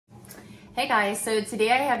Hey guys, so today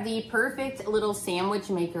I have the perfect little sandwich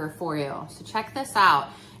maker for you. So check this out.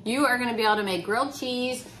 You are gonna be able to make grilled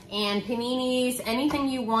cheese and paninis, anything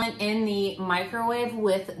you want in the microwave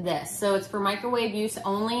with this. So it's for microwave use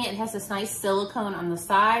only. It has this nice silicone on the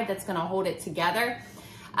side that's gonna hold it together.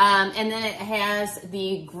 And then it has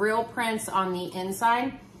the grill prints on the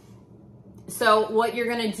inside. So what you're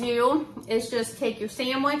gonna do is just take your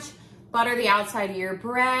sandwich, butter the outside of your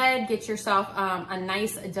bread, get yourself a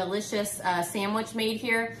nice, delicious sandwich made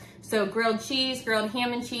here. So grilled cheese, grilled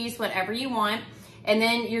ham and cheese, whatever you want. And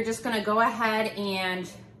then you're just gonna go ahead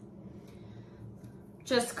and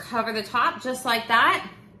just cover the top just like that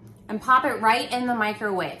and pop it right in the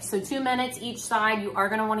microwave. So 2 minutes each side. You are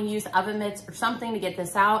gonna wanna use oven mitts or something to get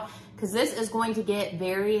this out because this is going to get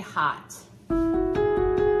very hot.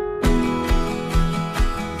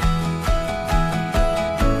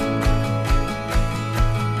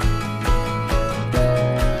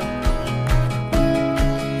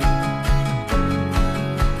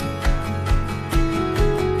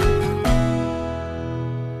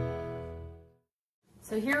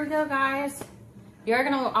 So here we go, guys. You're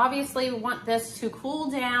gonna obviously want this to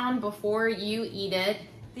cool down before you eat it.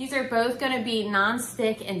 These are both gonna be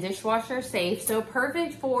non-stick and dishwasher safe, so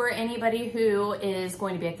perfect for anybody who is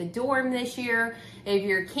going to be at the dorm this year, if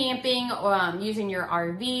you're camping, using your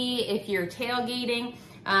RV, if you're tailgating,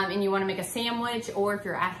 and you wanna make a sandwich, or if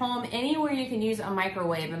you're at home, anywhere you can use a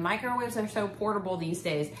microwave, and microwaves are so portable these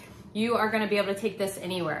days. You are gonna be able to take this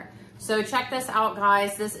anywhere. So check this out,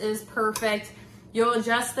 guys. This is perfect. You'll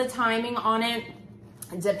adjust the timing on it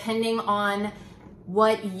depending on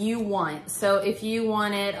what you want. So if you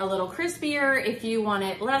want it a little crispier, if you want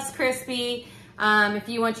it less crispy, if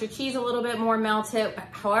you want your cheese a little bit more melted,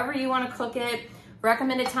 however you want to cook it.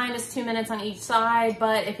 Recommended time is 2 minutes on each side,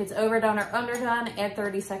 but if it's overdone or underdone, add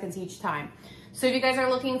 30 seconds each time. So if you guys are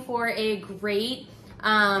looking for a great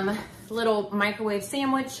little microwave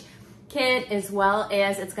sandwich kit, as well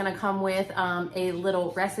as it's gonna come with a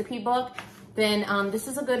little recipe book, then this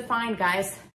is a good find, guys.